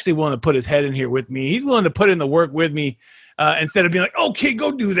 He's actually willing to put his head in here with me. He's willing to put in the work with me instead of being like, okay,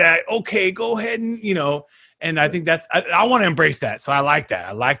 go do that. Okay, go ahead and, and I think I want to embrace that. So I like that.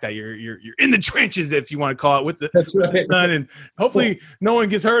 I like that. You're in the trenches, if you want to call it, with the son, and hopefully no one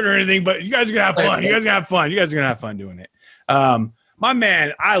gets hurt or anything, but you guys are going to have fun. You guys are going to have fun doing it. My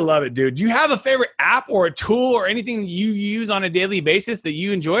man, I love it, dude. Do you have a favorite app or a tool or anything you use on a daily basis that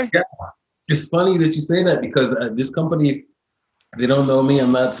you enjoy? Yeah. It's funny that you say that because this company, they don't know me.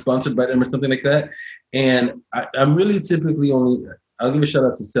 I'm not sponsored by them or something like that. And I'm really typically I'll give a shout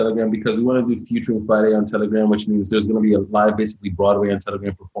out to Telegram because we want to do Featuring Friday on Telegram, which means there's going to be a live, basically Broadway on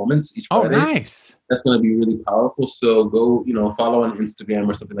Telegram performance each Friday. Oh, nice. That's going to be really powerful. So go, follow on Instagram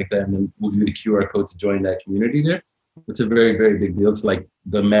or something like that. And then we'll give you the QR code to join that community there. It's a very, very big deal. It's like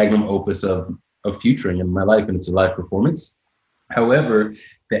the magnum opus of featuring in my life, and it's a live performance. However,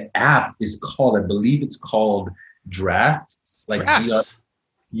 the app is called, I believe it's called Drafts. Like Drafts.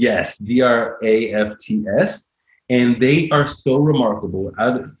 DRAFTS. And they are so remarkable.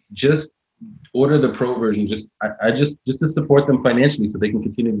 I just order the pro version, just to support them financially so they can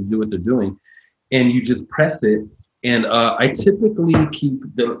continue to do what they're doing. And you just press it. And I typically keep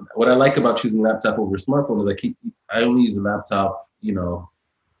what I like about choosing laptop over smartphone is I only use the laptop,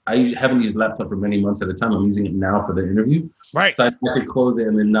 I haven't used laptop for many months at a time. I'm using it now for the interview. Right. So I could close it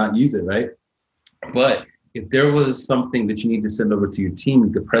and then not use it, right? But if there was something that you need to send over to your team,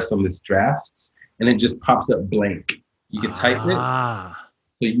 you could press on this Drafts and it just pops up blank. You can type it.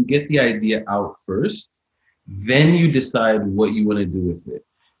 So you get the idea out first, then you decide what you want to do with it.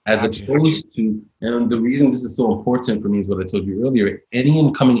 As opposed to, and the reason this is so important for me is what I told you earlier, any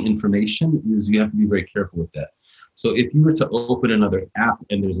incoming information is you have to be very careful with that. So if you were to open another app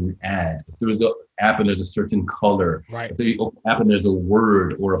and there's an ad, if there's an app and there's a certain color, right. If you open an app and there's a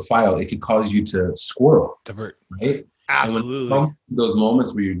word or a file, it could cause you to squirrel. Divert. Right? Absolutely. And when those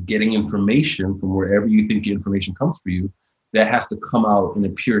moments where you're getting information from wherever you think the information comes for you, that has to come out in a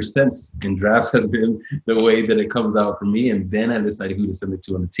pure sense. And Drafts has been the way that it comes out for me. And then I decide who to send it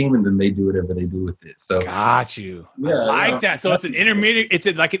to on the team, and then they do whatever they do with it. So got you. Yeah, I like that. So it's an intermediate. It's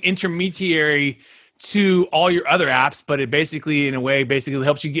like an intermediary to all your other apps, but it basically, in a way,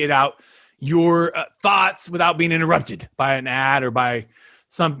 helps you get out your thoughts without being interrupted by an ad or by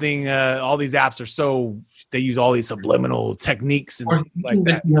something. All these apps they use all these subliminal techniques and or things like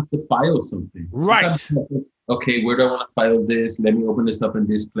that. You have to file something. Right. Okay, where do I want to file this? Let me open this up in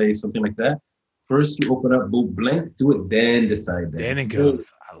this place, something like that. First, you open up, boom, blank, do it, then decide that. Then it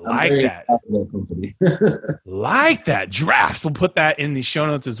goes. I like that. Company. Like that. Drafts. We'll put that in the show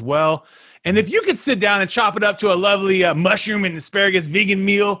notes as well. And if you could sit down and chop it up to a lovely mushroom and asparagus vegan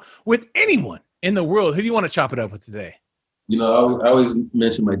meal with anyone in the world, who do you want to chop it up with today? I always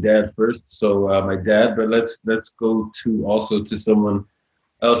mention my dad first. So my dad, but let's go to someone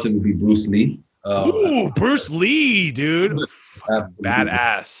else. It would be Bruce Lee. Bruce Lee, dude.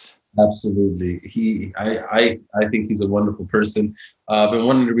 Badass. Absolutely. I think he's a wonderful person. I've been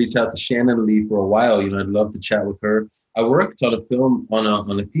wanting to reach out to Shannon Lee for a while. I'd love to chat with her. I worked on a film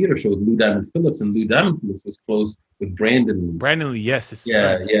on a theater show with Lou Diamond Phillips, and Lou Diamond Phillips was close with Brandon Lee. Brandon Lee, yes.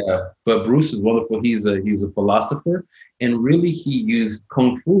 Yeah. But Bruce is wonderful. He was a philosopher, and really he used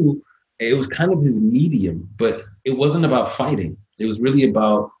Kung Fu. It was kind of his medium, but it wasn't about fighting. It was really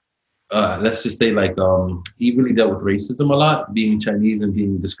about let's just say he really dealt with racism a lot, being Chinese and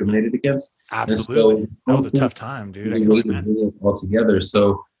being discriminated against. Absolutely. That was a tough time, dude. All together.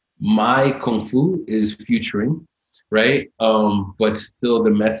 So my Kung Fu is featuring, right? But still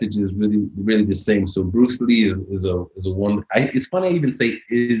the message is really, really the same. So Bruce Lee is a wonderful, it's funny I even say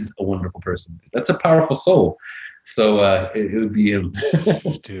is a wonderful person. That's a powerful soul. So it would be him.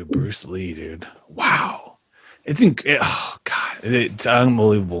 Dude, Bruce Lee, dude. Wow. It's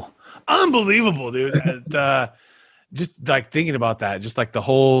unbelievable. Unbelievable, dude. Just like thinking about that, just like the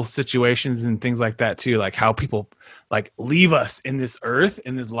whole situations and things like that too, like how people like leave us in this earth,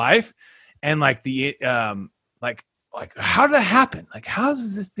 in this life, and like the like how did that happen? Like how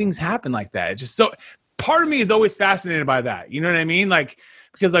does this things happen like that? It's just so part of me is always fascinated by that. You know what I mean? Like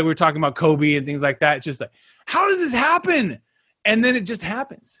because like we were talking about Kobe and things like that. It's just like how does this happen? And then it just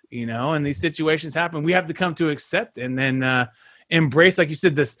happens, and these situations happen. We have to come to accept and then embrace, like you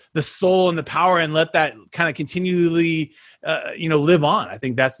said, the soul and the power, and let that kind of continually, live on. I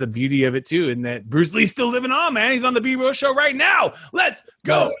think that's the beauty of it too, and that Bruce Lee's still living on, man. He's on the Be Real Show right now. Let's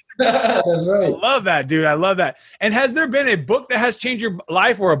go. That's right. I love that, dude. I love that. And has there been a book that has changed your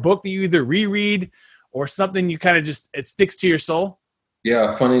life, or a book that you either reread or something you kind of just it sticks to your soul?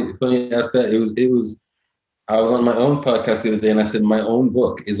 Yeah, funny. Ask that. It was. I was on my own podcast the other day, and I said my own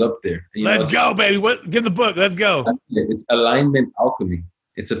book is up there. Let's go, baby. Give the book. Let's go. It's Alignment Alchemy.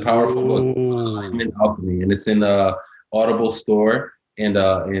 It's a powerful book, Alignment Alchemy, and it's in Audible store and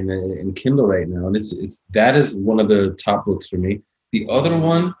in Kindle right now. And that is one of the top books for me. The other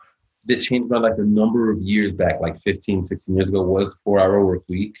one that changed my life a number of years back, like 15, 16 years ago, was the 4-Hour Work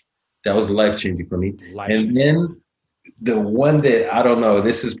Week. That was life-changing for me. And then the one that, I don't know,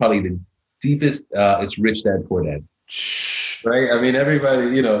 this is probably the deepest, it's Rich Dad, Poor Dad. Right? I mean,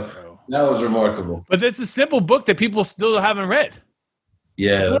 everybody, that was remarkable. But it's a simple book that people still haven't read.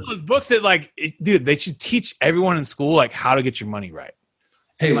 Yeah. It's one of those books that, dude, they should teach everyone in school, how to get your money right.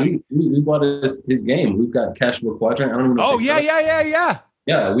 Hey, we bought his game. We've got Cashflow Quadrant. I don't even know. Oh, yeah.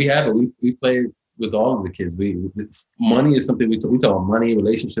 Yeah, we have it. We play with all of the kids. Money is something we talk about money,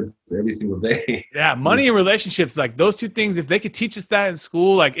 relationships every single day. Yeah, money and relationships, those two things, if they could teach us that in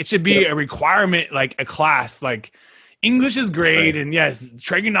school, it should be a requirement, a class. English is great, and yes,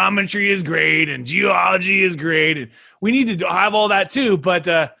 trigonometry is great, and geology is great, and we need to have all that too. But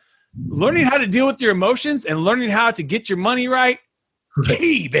learning how to deal with your emotions and learning how to get your money right,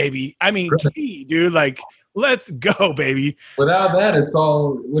 key, baby. I mean, key, dude. Let's go, baby. Without that, it's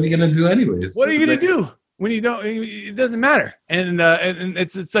all. What are you gonna do anyways? What are you gonna do when you don't? It doesn't matter. And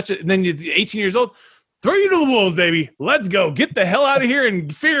it's such a. Then you're 18 years old. Throw you to the wolves, baby. Let's go. Get the hell out of here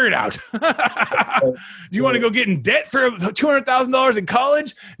and figure it out. Do you want to go get in debt for $200,000 in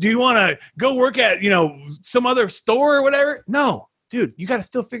college? Do you want to go work at, some other store or whatever? No, dude, you got to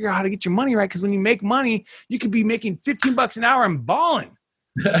still figure out how to get your money right. Because when you make money, you could be making $15 an hour and balling.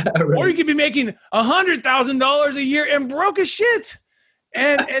 Right. Or you could be making $100,000 a year and broke as shit.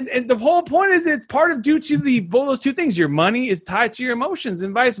 And the whole point is it's part of due to both those two things. Your money is tied to your emotions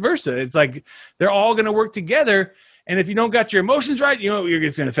and vice versa. It's they're all going to work together. And if you don't got your emotions right, you're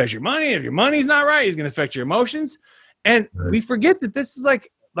just going to affect your money. If your money's not right, it's going to affect your emotions. And we forget that this is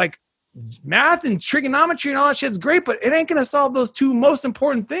like math and trigonometry and all that shit's great, but it ain't going to solve those two most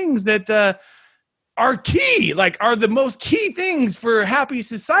important things that are key, are the most key things for a happy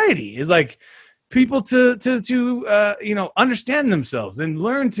society is people to understand themselves and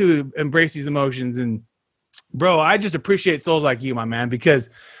learn to embrace these emotions. And bro, I just appreciate souls like you, my man, because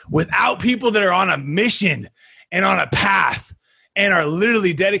without people that are on a mission and on a path and are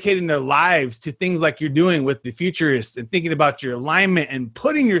literally dedicating their lives to things like you're doing with the Futurists and thinking about your alignment and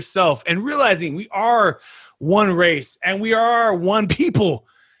putting yourself and realizing we are one race and we are one people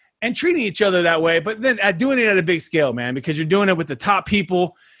and treating each other that way, but then doing it at a big scale, man, because you're doing it with the top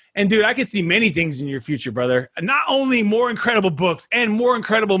people. And dude, I could see many things in your future, brother. Not only more incredible books and more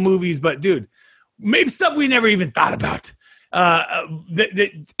incredible movies, but dude, maybe stuff we never even thought about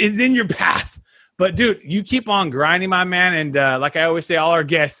that is in your path. But dude, you keep on grinding, my man. And like I always say, all our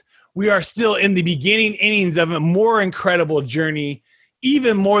guests, we are still in the beginning innings of a more incredible journey,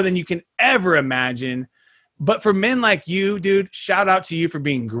 even more than you can ever imagine. But for men like you, dude, shout out to you for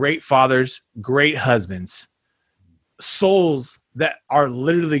being great fathers, great husbands, souls that are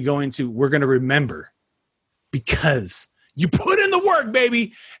literally we're going to remember because you put in the work,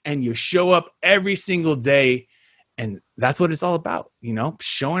 baby, and you show up every single day. And that's what it's all about,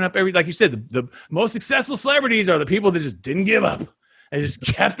 showing up like you said, the most successful celebrities are the people that just didn't give up. They just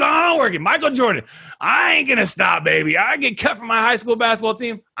kept on working. Michael Jordan, I ain't going to stop, baby. I get cut from my high school basketball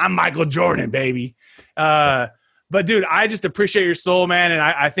team. I'm Michael Jordan, baby. But dude, I just appreciate your soul, man. And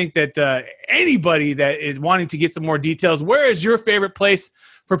I think that anybody that is wanting to get some more details, where is your favorite place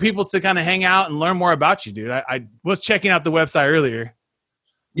for people to kind of hang out and learn more about you, dude? I was checking out the website earlier.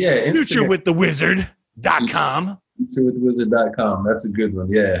 Yeah. FutureWithTheWizard.com. FutureWithTheWizard.com. That's a good one.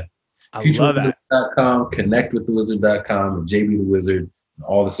 Yeah. I love that. ConnectWithTheWizard.com, and JB the Wizard, and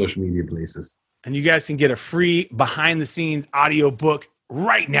all the social media places. And you guys can get a free behind the scenes audio book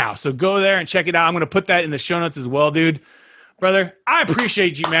right now. So go there and check it out. I'm going to put that in the show notes as well, dude. Brother, I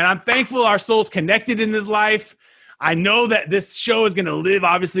appreciate you, man. I'm thankful our souls connected in this life. I know that this show is going to live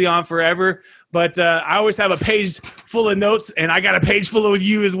obviously on forever, but I always have a page full of notes, and I got a page full of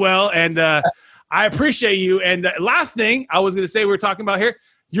you as well. And I appreciate you. And last thing I was going to say, we were talking about here,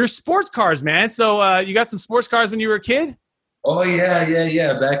 your sports cars, man. So you got some sports cars when you were a kid? Oh, yeah.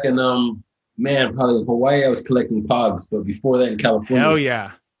 Back in, probably in Hawaii, I was collecting Pogs, but before that in California. Oh,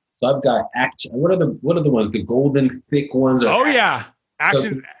 yeah. So I've got action. What are the ones? The golden thick ones? Oh, yeah.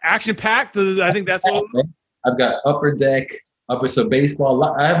 Action packed. I think that's what. I've got Upper Deck, so baseball.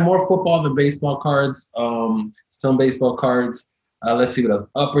 I have more football than baseball cards. Some baseball cards. Let's see what else.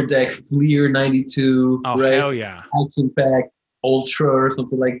 Upper Deck, Fleer 92. Oh, right? Hell yeah. Action Pack. Ultra or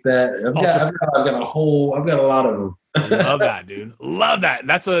something like that. I've got a lot of them. Love that, dude. Love that.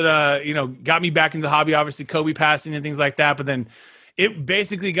 That's what got me back into the hobby. Obviously, Kobe passing and things like that. But then it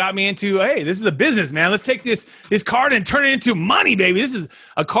basically got me into, hey, this is a business, man. Let's take this card and turn it into money, baby. This is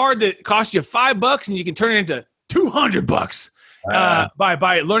a card that costs you $5 and you can turn it into $200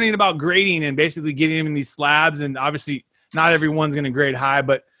 by learning about grading and basically getting them in these slabs. And obviously, not everyone's going to grade high,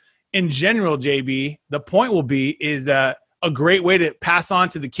 but in general, JB, the point will be is a great way to pass on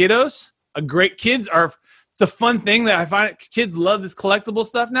to the kiddos. It's a fun thing that I find kids love this collectible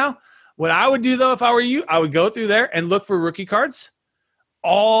stuff now. What I would do, though, if I were you, I would go through there and look for rookie cards,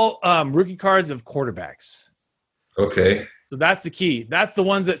 all rookie cards of quarterbacks. Okay. So that's the key. That's the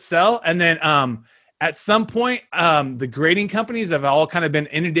ones that sell. And then at some point, the grading companies have all kind of been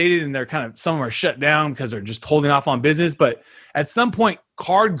inundated and some of them are shut down because they're just holding off on business. But at some point,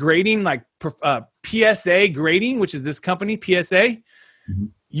 card grading, like PSA grading, which is this company, PSA,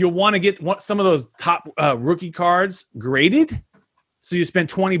 you'll want to get some of those top rookie cards graded. So you spend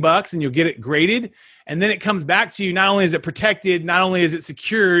 $20 and you'll get it graded. And then it comes back to you. Not only is it protected, not only is it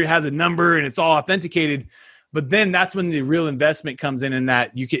secure, it has a number and it's all authenticated, but then that's when the real investment comes in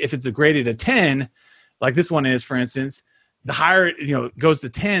that if it's graded a 10, like this one is, for instance, the higher it goes to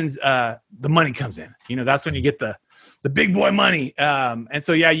 10s, the money comes in. That's when you get the big boy money. And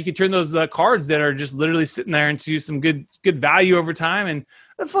so, you can turn those cards that are just literally sitting there into some good value over time, and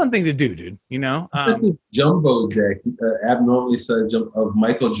a fun thing to do, dude. Jumbo deck, abnormally sized of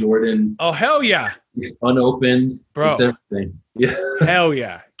Michael Jordan. Oh, hell yeah. Unopened. Bro. It's everything. Yeah. Hell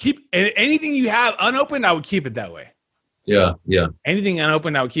yeah. Keep anything you have unopened, I would keep it that way. Yeah. Yeah. Anything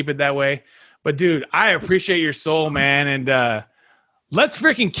unopened, I would keep it that way. But dude, I appreciate your soul, man. And let's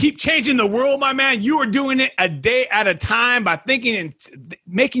freaking keep changing the world, my man. You are doing it a day at a time by thinking and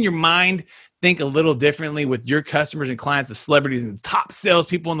making your mind think a little differently with your customers and clients, the celebrities and the top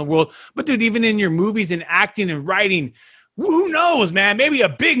salespeople in the world. But dude, even in your movies and acting and writing, who knows, man? Maybe a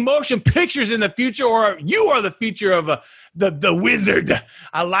big motion pictures in the future, or you are the future of the wizard.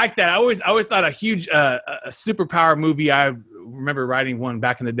 I like that. I always thought a huge a superpower movie. I remember writing one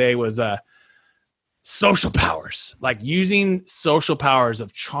back in the day was social powers, like using social powers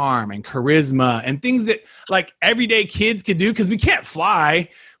of charm and charisma and things that like everyday kids could do, because we can't fly,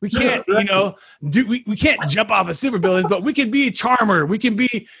 we can't we can't jump off of super buildings, but we can be a charmer, we can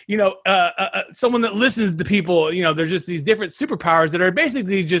be someone that listens to people. There's just these different superpowers that are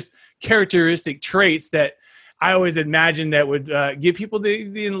basically just characteristic traits that I always imagined that would give people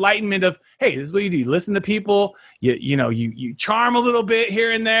the enlightenment of, hey, this is what you do. You listen to people, you charm a little bit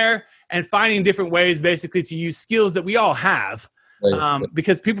here and there, and finding different ways basically to use skills that we all have. Right.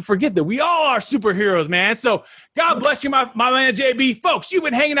 Because people forget that we all are superheroes, man. So God bless you, my man, JB. Folks, you've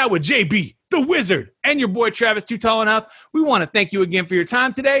been hanging out with JB, the Wizard, and your boy, Travis, Too Tall Enough. We want to thank you again for your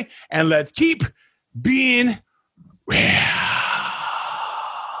time today, and let's keep being real.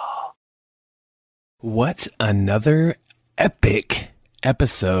 What another epic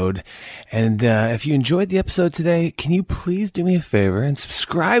episode. And if you enjoyed the episode today, can you please do me a favor and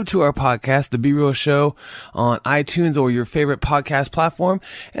subscribe to our podcast, The Be Real Show, on iTunes or your favorite podcast platform.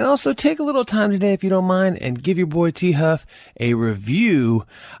 And also take a little time today, if you don't mind, and give your boy T Huff a review.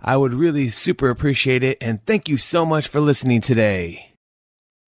 I would really super appreciate it. And thank you so much for listening today.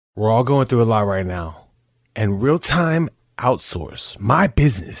 We're all going through a lot right now. And Real Time Outsource, my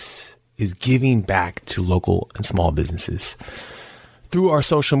business, is giving back to local and small businesses. Through our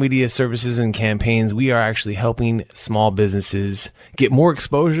social media services and campaigns, we are actually helping small businesses get more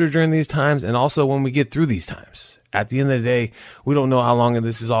exposure during these times, and also when we get through these times. At the end of the day, we don't know how long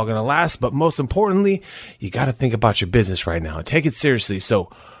this is all going to last, but most importantly, you got to think about your business right now and take it seriously. So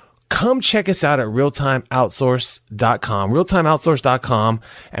come check us out at realtimeoutsource.com, realtimeoutsource.com,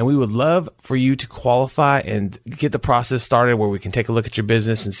 and we would love for you to qualify and get the process started where we can take a look at your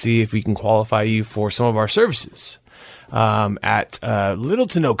business and see if we can qualify you for some of our services. At little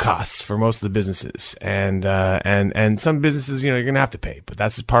to no cost for most of the businesses, and some businesses, you're going to have to pay, but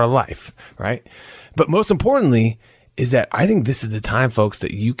that's just part of life, right? But most importantly is that I think this is the time, folks,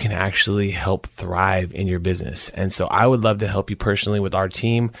 that you can actually help thrive in your business. And so I would love to help you personally with our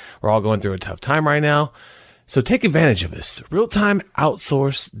team. We're all going through a tough time right now. So take advantage of us.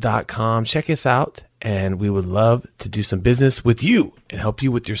 realtimeoutsource.com. Check us out. And we would love to do some business with you and help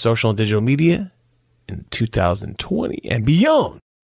you with your social and digital media in 2020 and beyond.